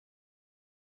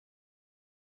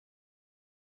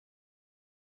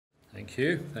Thank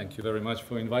you. Thank you very much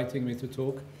for inviting me to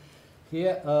talk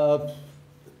here.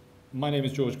 My name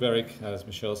is Djordje Gveric, as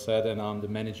Michelle said, and I'm the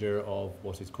manager of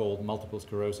what is called Multiple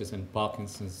Sclerosis and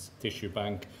Parkinson's Tissue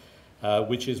Bank,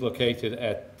 which is located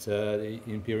at the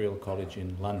Imperial College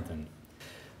in London.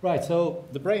 Right, so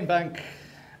the Brain Bank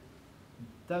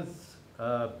does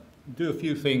do a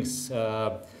few things,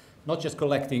 not just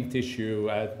collecting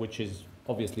tissue, which is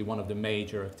obviously one of the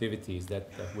major activities that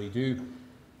we do,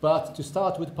 but to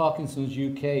start with Parkinson's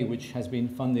UK, which has been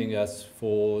funding us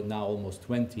for now almost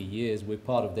 20 years. We're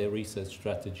part of their research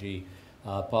strategy,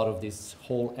 part of this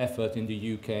whole effort in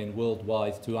the UK and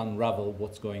worldwide to unravel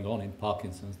what's going on in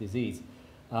Parkinson's disease.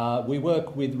 We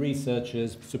work with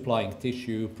researchers supplying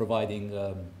tissue, providing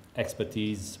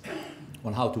expertise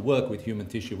on how to work with human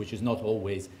tissue, which is not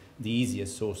always the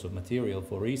easiest source of material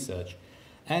for research.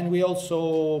 And we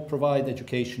also provide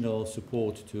educational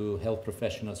support to health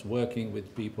professionals working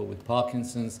with people with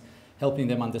Parkinson's, helping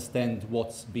them understand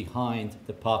what's behind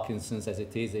the Parkinson's as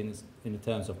it is in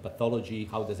terms of pathology,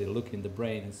 how does it look in the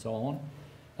brain, and so on.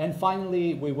 And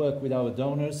finally, we work with our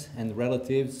donors and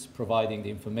relatives, providing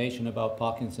the information about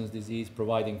Parkinson's disease,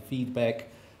 providing feedback,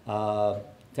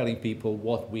 telling people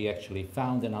what we actually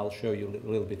found, and I'll show you a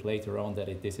little bit later on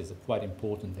that this is a quite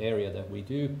important area that we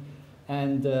do.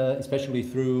 And especially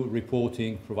through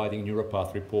reporting, providing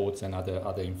neuropath reports and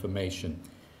other information.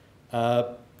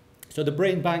 So the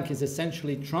Brain Bank is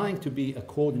essentially trying to be a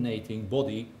coordinating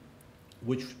body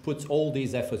which puts all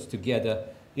these efforts together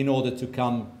in order to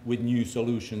come with new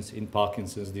solutions in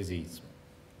Parkinson's disease.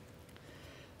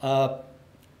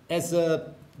 As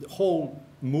a whole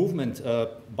movement,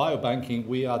 biobanking,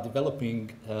 we are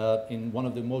developing in one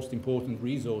of the most important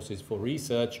resources for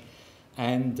research.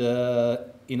 And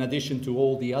in addition to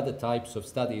all the other types of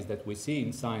studies that we see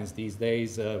in science these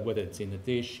days, whether it's in a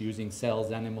dish, using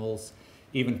cells, animals,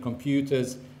 even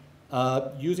computers,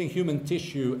 using human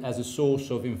tissue as a source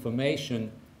of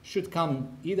information should come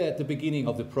either at the beginning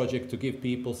of the project to give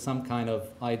people some kind of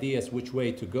ideas which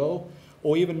way to go,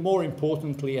 or even more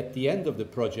importantly at the end of the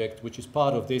project, which is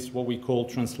part of this what we call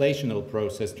translational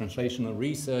process, translational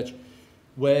research,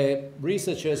 where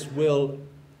researchers will,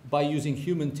 by using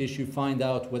human tissue, find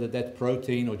out whether that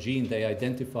protein or gene they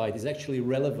identified is actually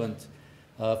relevant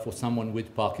for someone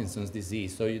with Parkinson's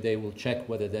disease. So they will check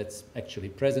whether that's actually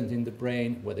present in the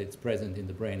brain, whether it's present in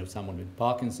the brain of someone with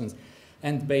Parkinson's,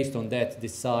 and based on that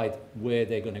decide where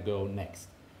they're going to go next.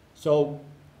 So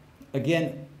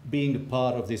again, being a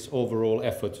part of this overall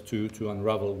effort to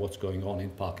unravel what's going on in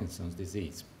Parkinson's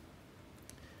disease.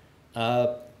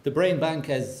 The Brain Bank,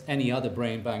 as any other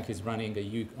brain bank, is running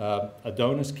a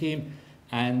donor scheme,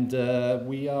 and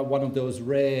we are one of those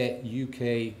rare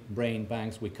UK brain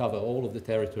banks. We cover all of the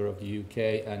territory of the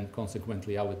UK, and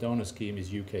consequently our donor scheme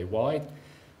is UK-wide.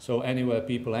 So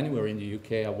people anywhere in the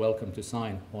UK are welcome to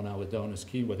sign on our donor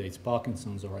scheme, whether it's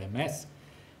Parkinson's or MS.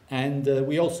 And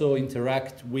we also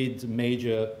interact with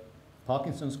major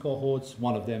Parkinson's cohorts.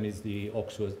 One of them is the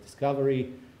Oxford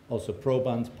Discovery, also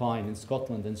Proband, Pine in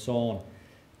Scotland, and so on.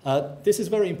 This is a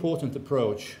very important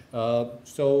approach.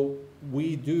 So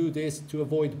we do this to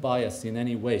avoid bias in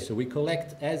any way. So we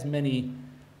collect as many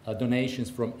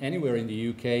donations from anywhere in the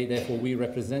UK. Therefore, we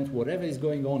represent whatever is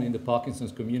going on in the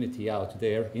Parkinson's community out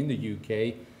there in the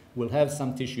UK. We'll have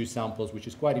some tissue samples, which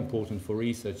is quite important for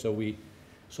research. So we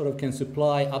sort of can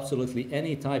supply absolutely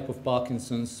any type of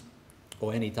Parkinson's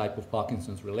or any type of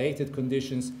Parkinson's related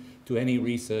conditions to any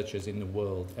researchers in the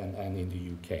world and in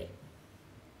the UK.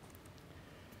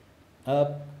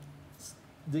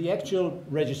 The actual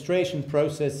registration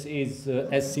process is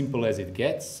as simple as it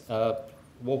gets.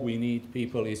 What we need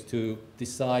people is to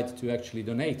decide to actually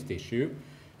donate tissue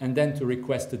and then to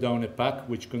request a donor pack,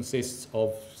 which consists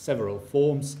of several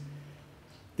forms.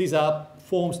 These are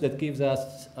forms that gives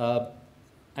us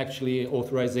actually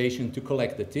authorization to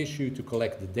collect the tissue, to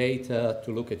collect the data,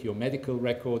 to look at your medical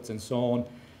records and so on,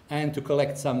 and to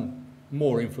collect some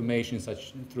more information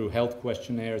such through health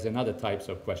questionnaires and other types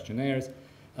of questionnaires.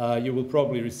 You will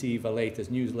probably receive a latest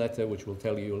newsletter which will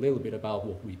tell you a little bit about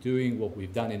what we're doing, what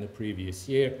we've done in the previous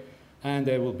year, and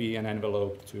there will be an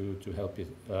envelope to help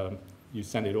you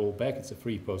send it all back. It's a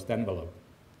free post envelope.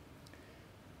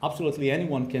 Absolutely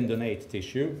anyone can donate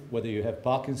tissue, whether you have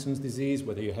Parkinson's disease,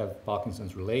 whether you have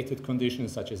Parkinson's related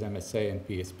conditions such as MSA and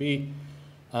PSP.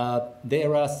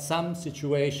 There are some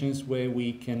situations where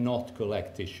we cannot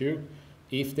collect tissue.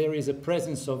 If there is a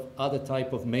presence of other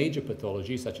type of major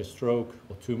pathology, such as stroke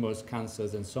or tumors,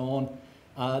 cancers, and so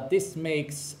on, this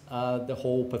makes the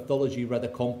whole pathology rather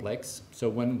complex. So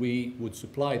when we would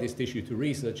supply this tissue to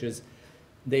researchers,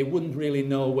 they wouldn't really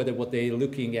know whether what they're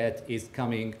looking at is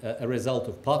coming a result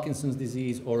of Parkinson's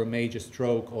disease or a major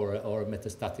stroke or a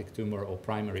metastatic tumor or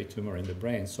primary tumor in the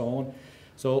brain, so on.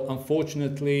 So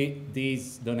unfortunately,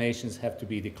 these donations have to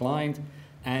be declined.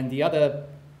 And the other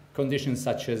conditions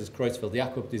such as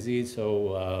Creutzfeldt-Jakob disease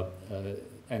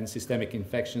and systemic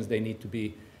infections, they need to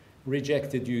be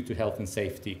rejected due to health and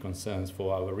safety concerns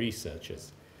for our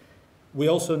researchers. We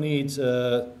also need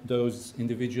those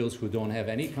individuals who don't have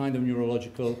any kind of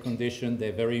neurological condition.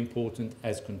 They're very important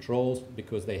as controls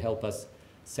because they help us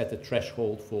set a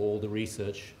threshold for all the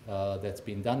research that's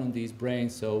been done on these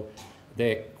brains. So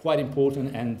they're quite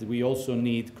important, and we also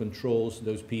need controls,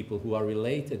 those people who are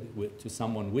related to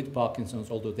someone with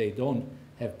Parkinson's, although they don't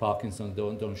have Parkinson's,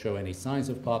 don't show any signs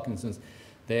of Parkinson's.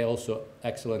 They're also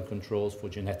excellent controls for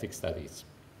genetic studies.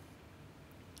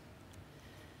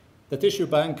 The tissue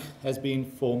bank has been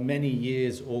for many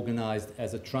years organized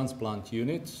as a transplant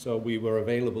unit, so we were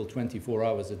available 24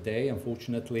 hours a day.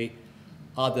 Unfortunately,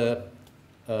 other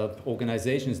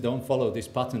organizations don't follow this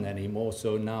pattern anymore,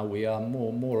 so now we are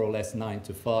more or less 9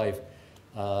 to 5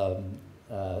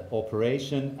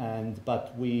 operation,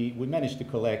 but we managed to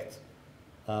collect,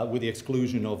 with the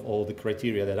exclusion of all the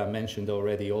criteria that I mentioned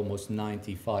already, almost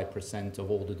 95% of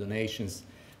all the donations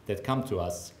that come to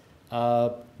us.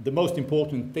 The most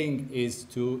important thing is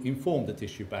to inform the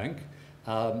tissue bank,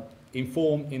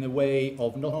 inform in a way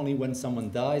of not only when someone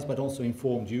dies, but also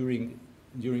inform during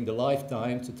the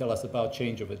lifetime to tell us about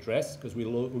change of address, because we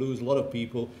lose a lot of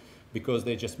people because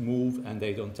they just move and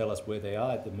they don't tell us where they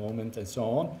are at the moment and so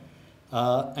on.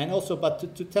 And also,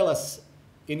 but to tell us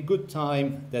in good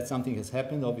time that something has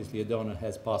happened. Obviously, a donor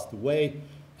has passed away.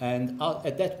 And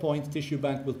at that point, Tissue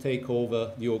Bank will take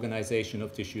over the organization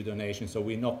of tissue donation, so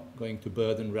we're not going to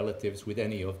burden relatives with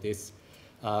any of this.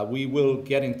 We will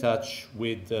get in touch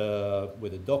with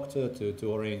a doctor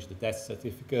to arrange the death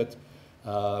certificate.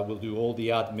 We'll do all the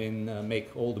admin,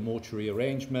 make all the mortuary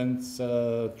arrangements,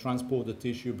 transport the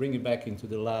tissue, bring it back into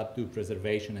the lab, do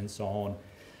preservation and so on.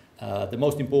 The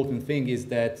most important thing is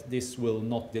that this will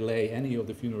not delay any of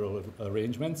the funeral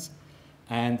arrangements.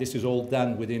 And this is all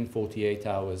done within 48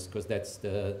 hours, because that's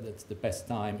the best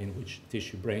time in which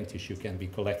brain tissue can be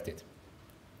collected.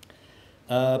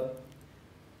 Probably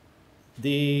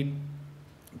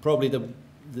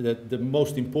the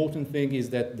most important thing is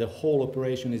that the whole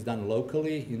operation is done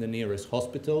locally in the nearest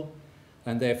hospital,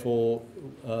 and therefore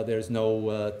there is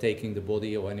no taking the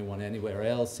body or anyone anywhere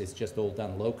else. It's just all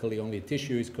done locally. Only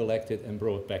tissue is collected and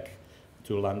brought back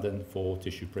to London for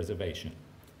tissue preservation.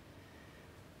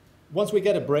 Once we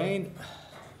get a brain,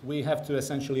 we have to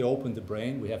essentially open the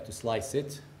brain. We have to slice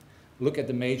it, look at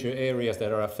the major areas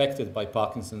that are affected by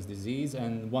Parkinson's disease,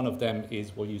 and one of them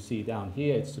is what you see down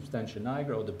here. It's substantia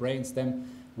nigra, or the brainstem,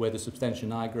 where the substantia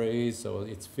nigra is. So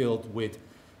it's filled with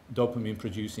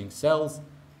dopamine-producing cells.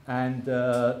 And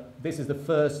this is the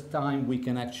first time we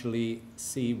can actually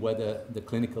see whether the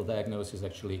clinical diagnosis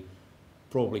actually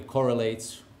probably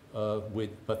correlates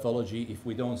with pathology. If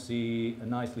we don't see a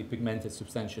nicely pigmented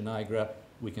substantia nigra,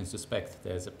 we can suspect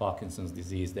there's a Parkinson's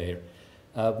disease there.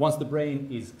 Once the brain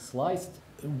is sliced,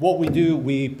 what we do,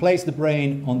 we place the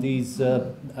brain on these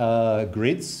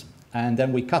grids, and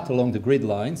then we cut along the grid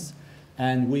lines,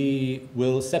 and we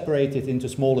will separate it into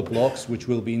smaller blocks, which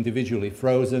will be individually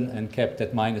frozen and kept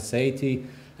at -80.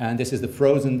 And this is the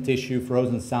frozen tissue,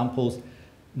 frozen samples.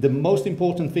 The most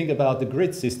important thing about the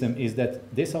grid system is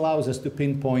that this allows us to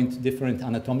pinpoint different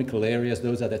anatomical areas,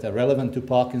 those that are relevant to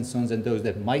Parkinson's and those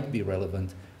that might be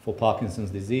relevant for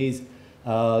Parkinson's disease,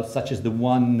 such as the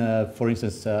one, for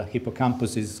instance,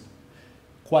 hippocampus is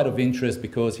quite of interest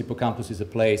because hippocampus is a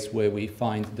place where we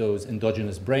find those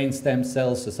endogenous brain stem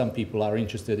cells. So some people are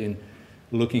interested in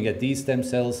looking at these stem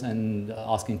cells and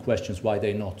asking questions why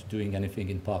they're not doing anything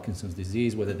in Parkinson's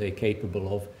disease, whether they're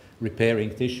capable of repairing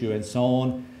tissue and so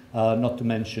on, not to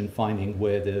mention finding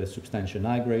where the substantia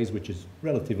nigra is, which is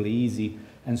relatively easy,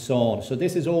 and so on. So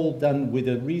this is all done with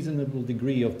a reasonable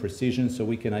degree of precision, so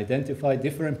we can identify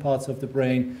different parts of the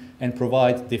brain and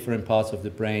provide different parts of the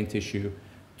brain tissue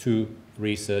to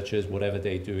researchers, whatever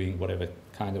they're doing, whatever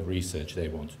kind of research they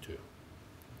want to do.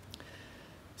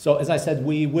 So as I said,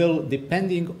 we will,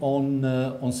 depending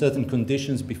on certain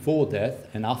conditions before death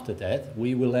and after death,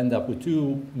 we will end up with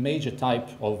two major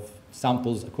types of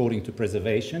samples according to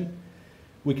preservation.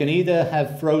 We can either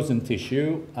have frozen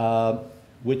tissue,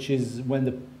 which is when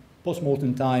the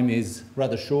post-mortem time is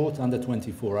rather short, under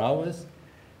 24 hours.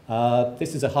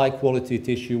 This is a high-quality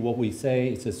tissue. What we say,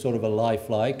 it's a sort of a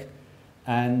lifelike.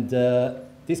 And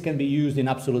this can be used in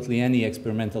absolutely any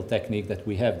experimental technique that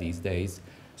we have these days.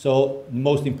 So the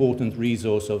most important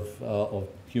resource of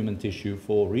human tissue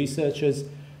for researchers.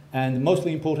 And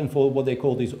mostly important for what they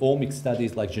call these omics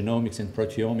studies like genomics and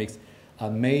proteomics, a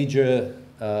major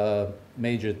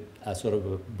sort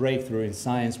of a breakthrough in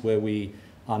science where we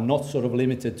are not sort of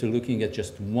limited to looking at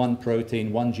just one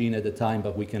protein, one gene at a time,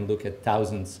 but we can look at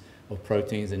thousands of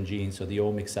proteins and genes. So the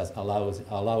omics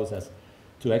allows us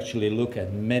to actually look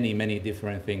at many, many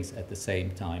different things at the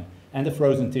same time. And the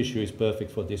frozen tissue is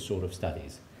perfect for this sort of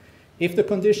studies. If the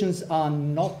conditions are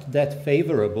not that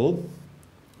favorable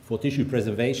for tissue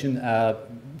preservation,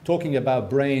 talking about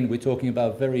brain, we're talking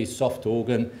about very soft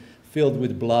organ filled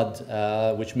with blood,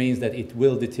 which means that it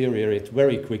will deteriorate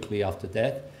very quickly after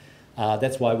death.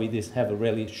 That's why we just have a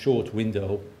really short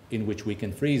window in which we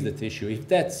can freeze the tissue. If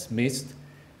that's missed,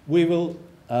 we will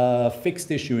fix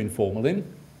tissue in formalin,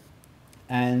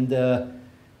 and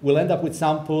we'll end up with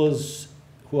samples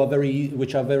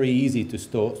which are very easy to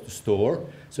store.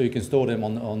 So you can store them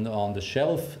on the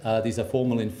shelf. These are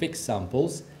formalin fixed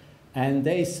samples, and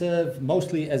they serve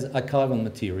mostly as archival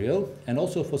material and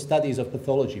also for studies of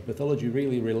pathology. Pathology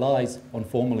really relies on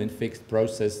formalin fixed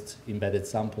processed embedded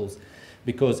samples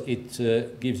because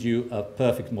it gives you a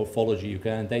perfect morphology. You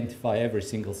can identify every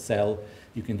single cell,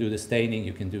 you can do the staining,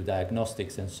 you can do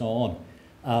diagnostics and so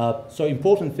on. So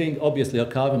important thing, obviously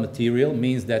archival material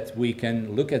means that we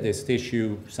can look at this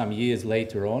tissue some years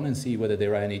later on and see whether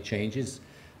there are any changes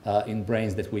in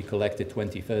brains that we collected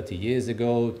 20, 30 years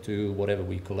ago to whatever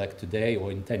we collect today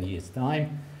or in 10 years'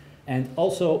 time. And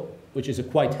also, which is a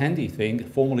quite handy thing,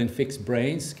 formalin fixed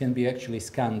brains can be actually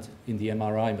scanned in the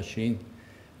MRI machine,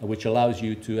 which allows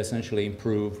you to essentially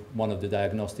improve one of the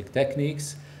diagnostic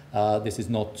techniques. This is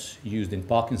not used in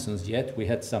Parkinson's yet. We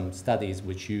had some studies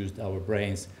which used our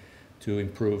brains to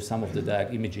improve some of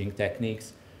the imaging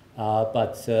techniques,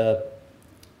 but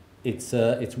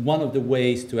it's one of the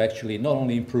ways to actually not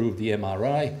only improve the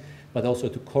MRI, but also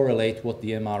to correlate what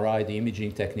the MRI, the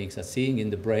imaging techniques are seeing in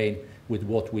the brain with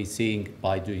what we're seeing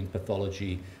by doing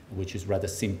pathology, which is rather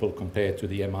simple compared to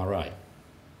the MRI.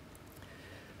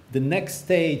 The next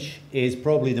stage is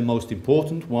probably the most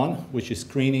important one, which is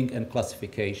screening and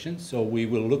classification. So we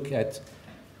will look at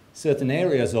certain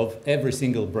areas of every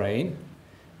single brain,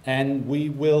 and we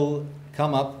will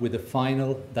come up with a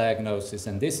final diagnosis.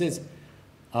 And this is,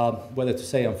 whether to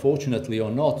say unfortunately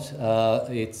or not,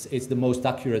 it's the most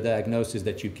accurate diagnosis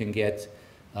that you can get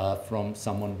from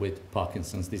someone with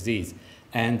Parkinson's disease.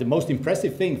 And the most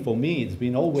impressive thing for me has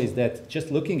been always that just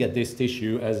looking at this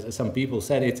tissue, as some people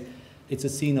said, it's a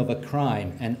scene of a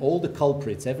crime, and all the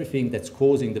culprits, everything that's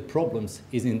causing the problems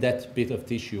is in that bit of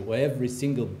tissue, or every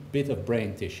single bit of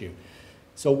brain tissue.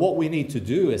 So what we need to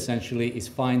do essentially is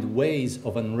find ways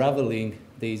of unraveling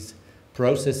these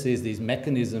processes, these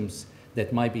mechanisms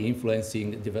that might be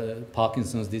influencing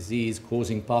Parkinson's disease,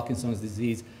 causing Parkinson's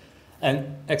disease,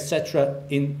 and etc.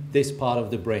 in this part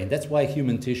of the brain. That's why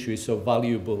human tissue is so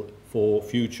valuable for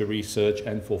future research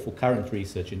and for current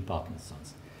research in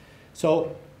Parkinson's.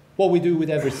 So what we do with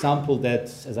every sample, that,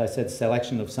 as I said,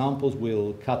 selection of samples,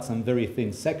 we'll cut some very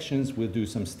thin sections, we'll do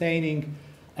some staining,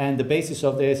 and the basis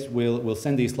of this, we'll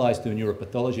send these slides to a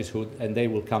neuropathologist, and they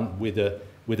will come with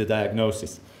a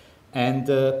diagnosis. And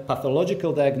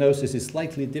pathological diagnosis is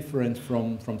slightly different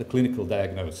from the clinical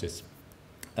diagnosis.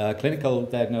 Clinical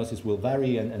diagnosis will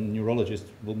vary, and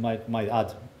neurologists might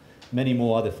add many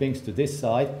more other things to this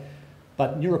side,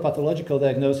 but neuropathological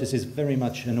diagnosis is very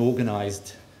much an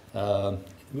organized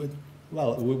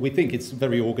well, we think it's a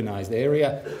very organized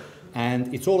area,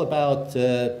 and it's all about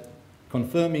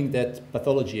confirming that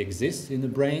pathology exists in the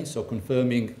brain, so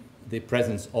confirming the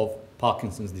presence of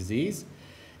Parkinson's disease,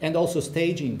 and also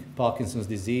staging Parkinson's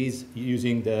disease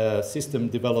using the system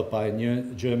developed by a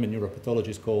German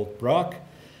neuropathologist called Braak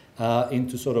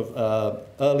into sort of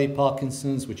early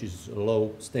Parkinson's, which is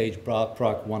low stage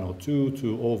Braak 1 or 2,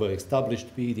 to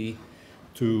over-established PD,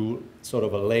 to sort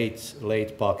of a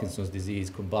late Parkinson's disease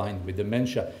combined with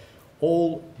dementia,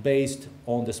 all based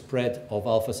on the spread of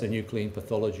alpha-synuclein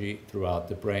pathology throughout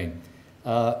the brain.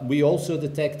 We also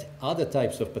detect other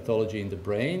types of pathology in the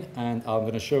brain, and I'm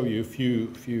going to show you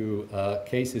a few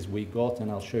cases we got, and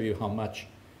I'll show you how much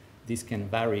this can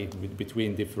vary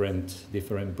between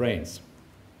different brains.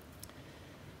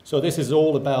 So this is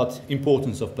all about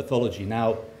importance of pathology.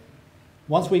 Now,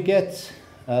 once we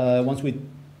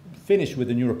finish with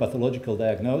the neuropathological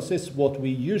diagnosis, what we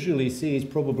usually see is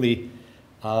probably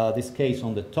this case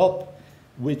on the top,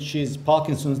 which is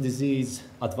Parkinson's disease,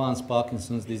 advanced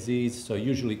Parkinson's disease, so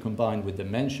usually combined with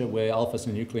dementia, where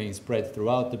alpha-synuclein is spread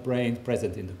throughout the brain,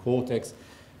 present in the cortex,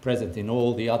 present in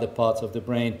all the other parts of the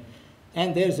brain,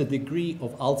 and there's a degree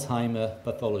of Alzheimer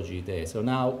pathology there. So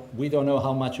now we don't know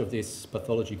how much of this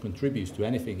pathology contributes to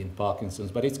anything in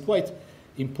Parkinson's, but it's quite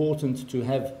important to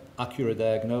have accurate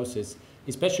diagnosis,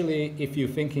 especially if you're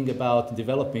thinking about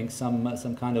developing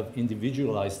some kind of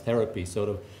individualized therapy, sort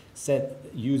of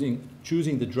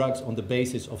choosing the drugs on the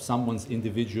basis of someone's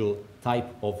individual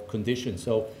type of condition.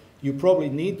 So you probably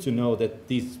need to know that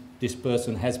this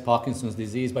person has Parkinson's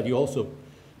disease, but you also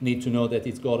need to know that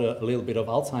it's got a little bit of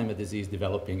Alzheimer's disease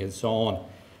developing and so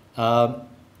on.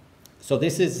 So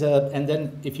this is, and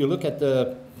then if you look at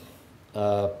the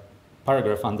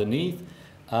paragraph underneath,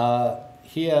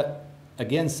 here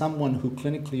again someone who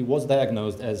clinically was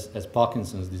diagnosed as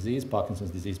Parkinson's disease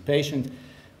patient,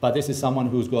 but this is someone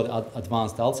who's got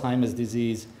advanced Alzheimer's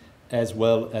disease as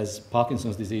well as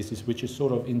Parkinson's disease, which is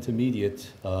sort of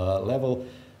intermediate level.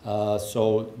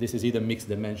 So this is either mixed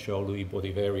dementia or Lewy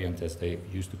body variant, as they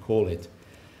used to call it.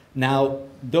 Now,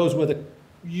 those were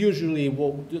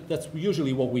that's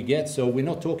usually what we get. So we're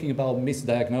not talking about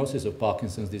misdiagnosis of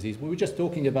Parkinson's disease. We're just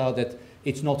talking about that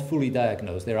it's not fully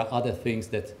diagnosed. There are other things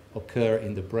that occur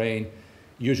in the brain,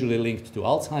 usually linked to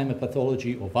Alzheimer's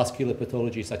pathology or vascular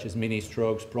pathology, such as mini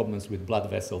strokes, problems with blood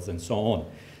vessels, and so on.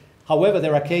 However,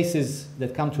 there are cases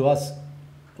that come to us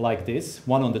like this,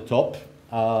 one on the top,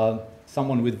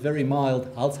 someone with very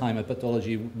mild Alzheimer's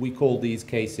pathology. We call these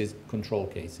cases control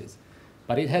cases.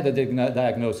 But it had a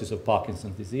diagnosis of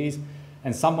Parkinson's disease,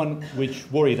 and someone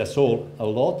which worried us all a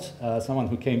lot, someone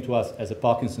who came to us as a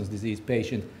Parkinson's disease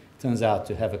patient, turns out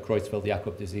to have a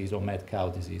Creutzfeldt-Jakob disease, or mad cow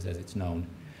disease as it's known.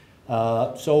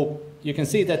 So you can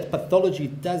see that pathology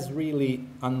does really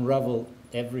unravel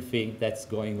everything that's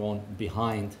going on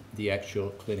behind the actual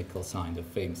clinical side of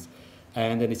things.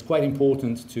 And then it's quite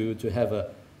important to have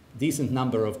a decent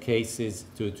number of cases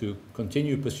to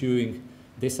continue pursuing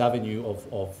this avenue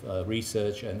of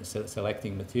research and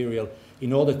selecting material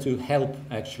in order to help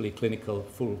actually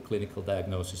full clinical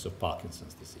diagnosis of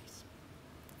Parkinson's disease.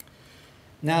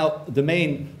 Now, the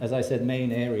main, as I said,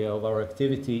 main area of our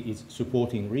activity is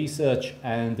supporting research,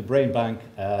 and the Brain Bank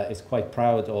is quite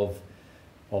proud of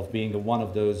being one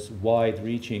of those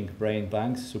wide-reaching brain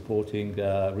banks supporting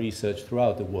research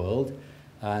throughout the world.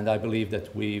 And I believe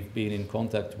that we've been in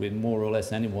contact with more or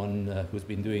less anyone who's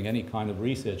been doing any kind of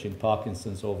research in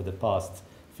Parkinson's over the past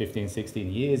 15,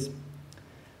 16 years.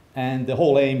 And the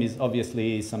whole aim is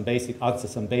obviously answer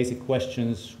some basic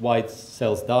questions: why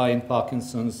cells die in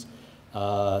Parkinson's,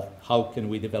 how can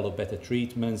we develop better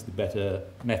treatments, the better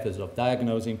methods of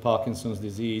diagnosing Parkinson's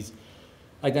disease,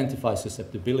 identify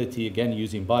susceptibility, again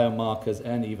using biomarkers,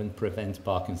 and even prevent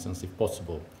Parkinson's if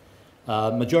possible.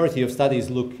 Majority of studies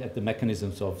look at the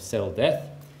mechanisms of cell death,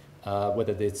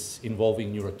 whether it's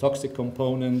involving neurotoxic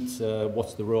components,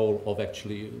 what's the role of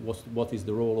what is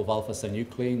the role of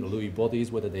alpha-synuclein, Lewy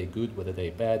bodies, whether they're good, whether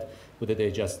they're bad, whether they're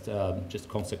just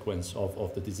consequence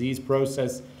of the disease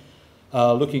process.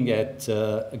 Looking at,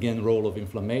 again, role of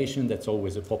inflammation, that's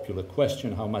always a popular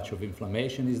question, how much of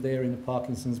inflammation is there in the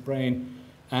Parkinson's brain?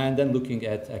 And then looking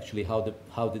at actually how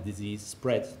the disease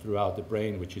spreads throughout the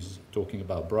brain, which is talking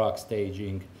about Braak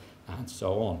staging and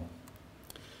so on.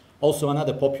 Also,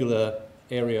 another popular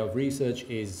area of research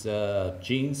is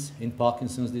genes in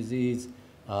Parkinson's disease,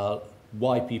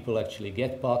 why people actually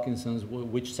get Parkinson's,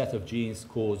 which set of genes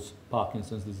cause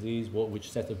Parkinson's disease, which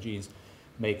set of genes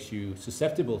makes you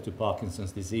susceptible to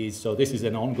Parkinson's disease. So this is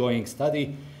an ongoing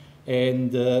study,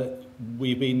 and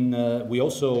we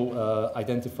also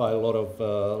identify a lot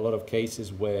of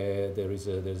cases where there's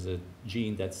a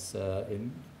gene that's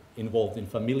involved in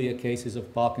familiar cases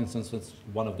of Parkinson's. So it's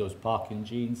one of those Parkin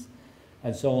genes,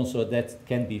 and so on. So that's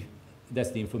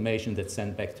the information that's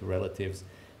sent back to relatives,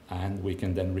 and we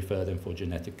can then refer them for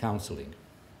genetic counseling.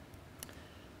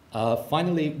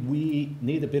 Finally, we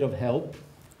need a bit of help,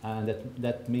 and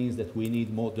that means that we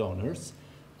need more donors.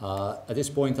 At this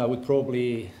point, I would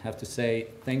probably have to say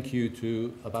thank you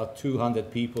to about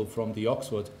 200 people from the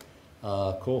Oxford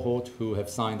cohort who have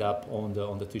signed up on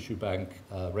the tissue bank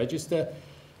register.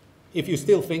 If you're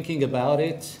still thinking about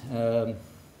it,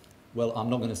 well, I'm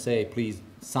not going to say please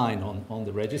sign on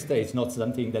the register. It's not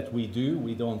something that we do.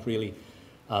 We don't really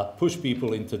push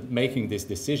people into making this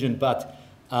decision. But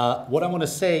what I want to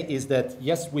say is that,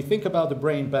 yes, we think about the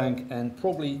brain bank and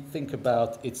probably think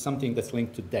about it's something that's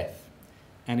linked to death.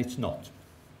 And it's not.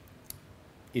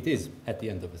 It is at the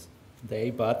end of the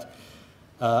day, but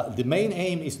the main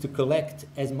aim is to collect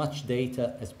as much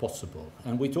data as possible.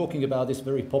 And we're talking about this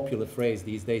very popular phrase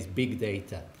these days, big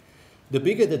data. The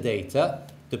bigger the data,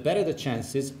 the better the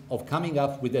chances of coming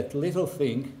up with that little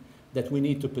thing that we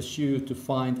need to pursue to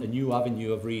find a new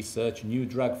avenue of research, a new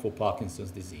drug for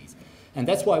Parkinson's disease. And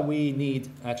that's why we need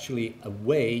actually a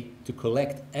way to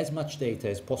collect as much data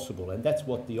as possible. And that's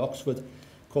what the Oxford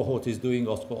cohort is doing,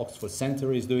 Oxford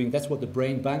Centre is doing, that's what the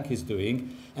Brain Bank is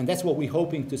doing, and that's what we're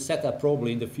hoping to set up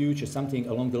probably in the future, something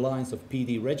along the lines of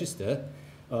PD Register.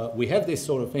 We have this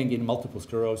sort of thing in multiple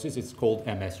sclerosis, it's called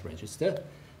MS Register,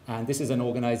 and this is an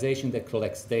organization that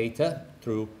collects data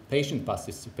through patient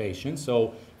participation,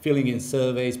 so filling in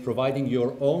surveys, providing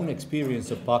your own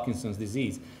experience of Parkinson's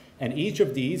disease. And each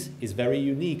of these is very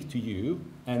unique to you.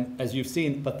 And as you've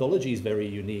seen, pathology is very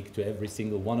unique to every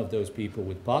single one of those people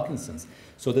with Parkinson's.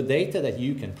 So the data that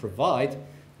you can provide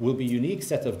will be a unique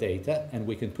set of data, and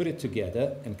we can put it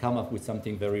together and come up with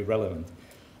something very relevant.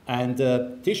 And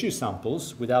tissue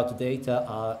samples without data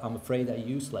are, I'm afraid, are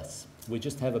useless. We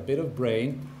just have a bit of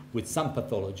brain with some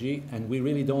pathology, and we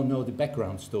really don't know the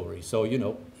background story. So, you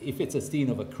know, if it's a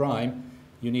scene of a crime,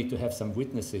 you need to have some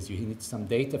witnesses, you need some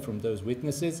data from those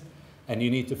witnesses, and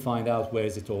you need to find out where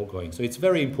is it all going. So it's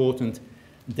very important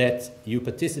that you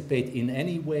participate in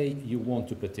any way you want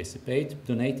to participate.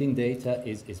 Donating data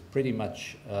is pretty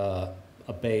much a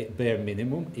bare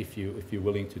minimum if you're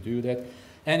willing to do that.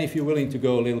 And if you're willing to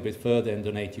go a little bit further and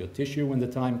donate your tissue when the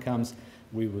time comes,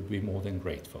 we would be more than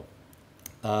grateful.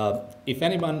 If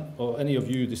anyone or any of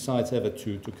you decides ever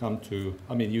to come to,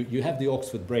 I mean, you have the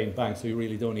Oxford Brain Bank, so you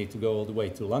really don't need to go all the way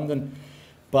to London,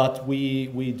 but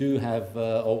we do have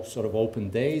sort of open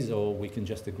days, or we can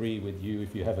just agree with you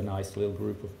if you have a nice little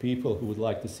group of people who would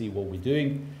like to see what we're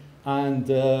doing, and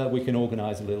we can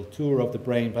organize a little tour of the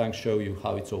Brain Bank, show you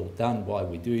how it's all done, why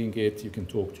we're doing it. You can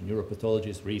talk to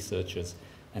neuropathologists, researchers,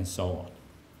 and so on.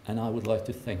 And I would like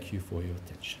to thank you for your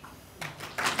attention.